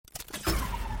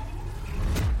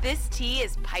This tea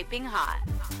is piping hot.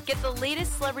 Get the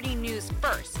latest celebrity news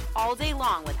first all day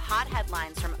long with hot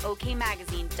headlines from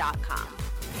okmagazine.com.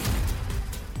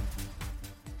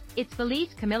 It's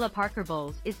believed Camilla Parker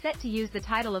Bowles is set to use the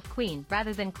title of Queen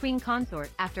rather than Queen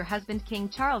Consort after husband King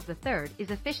Charles III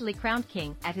is officially crowned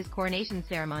king at his coronation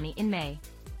ceremony in May.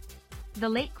 The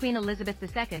late Queen Elizabeth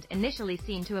II initially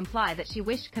seemed to imply that she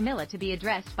wished Camilla to be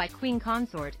addressed by Queen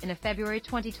Consort in a February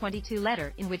 2022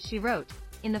 letter in which she wrote,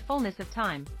 "In the fullness of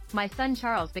time, my son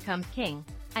Charles becomes king.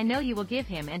 I know you will give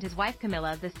him and his wife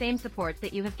Camilla the same support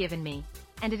that you have given me.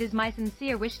 And it is my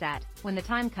sincere wish that, when the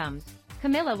time comes,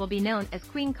 Camilla will be known as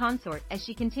Queen Consort as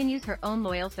she continues her own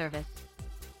loyal service."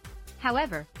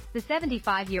 However, the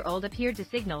 75-year-old appeared to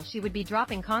signal she would be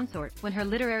dropping Consort when her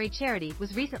literary charity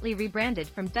was recently rebranded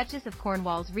from Duchess of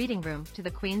Cornwall's Reading Room to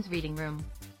the Queen's Reading Room.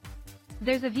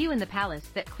 There's a view in the palace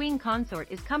that Queen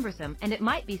Consort is cumbersome and it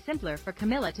might be simpler for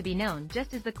Camilla to be known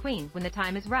just as the Queen when the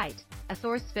time is right, a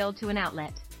source spilled to an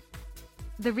outlet.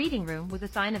 The Reading Room was a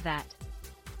sign of that.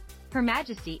 Her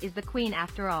Majesty is the Queen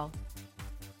after all.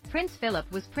 Prince Philip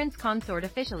was Prince Consort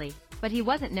officially, but he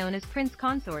wasn't known as Prince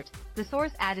Consort, the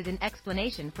source added an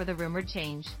explanation for the rumored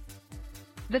change.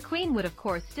 The Queen would of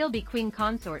course still be Queen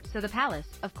Consort, so the palace,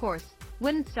 of course,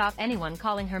 wouldn't stop anyone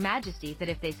calling Her Majesty that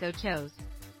if they so chose.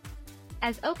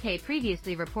 As OK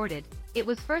previously reported, it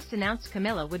was first announced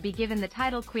Camilla would be given the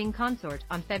title Queen Consort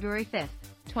on February 5,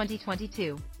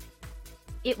 2022.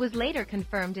 It was later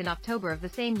confirmed in October of the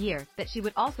same year that she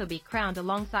would also be crowned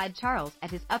alongside Charles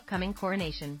at his upcoming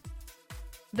coronation.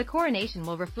 The coronation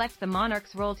will reflect the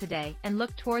monarch's role today and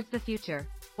look towards the future,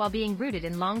 while being rooted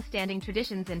in long-standing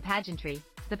traditions and pageantry,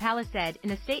 the palace said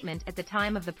in a statement at the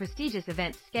time of the prestigious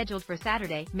event scheduled for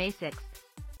Saturday, May 6.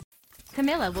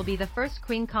 Camilla will be the first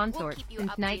Queen Consort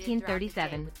since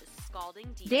 1937.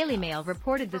 Daily Mail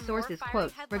reported the source's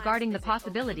quote regarding the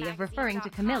possibility of referring to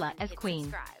Camilla as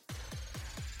Queen.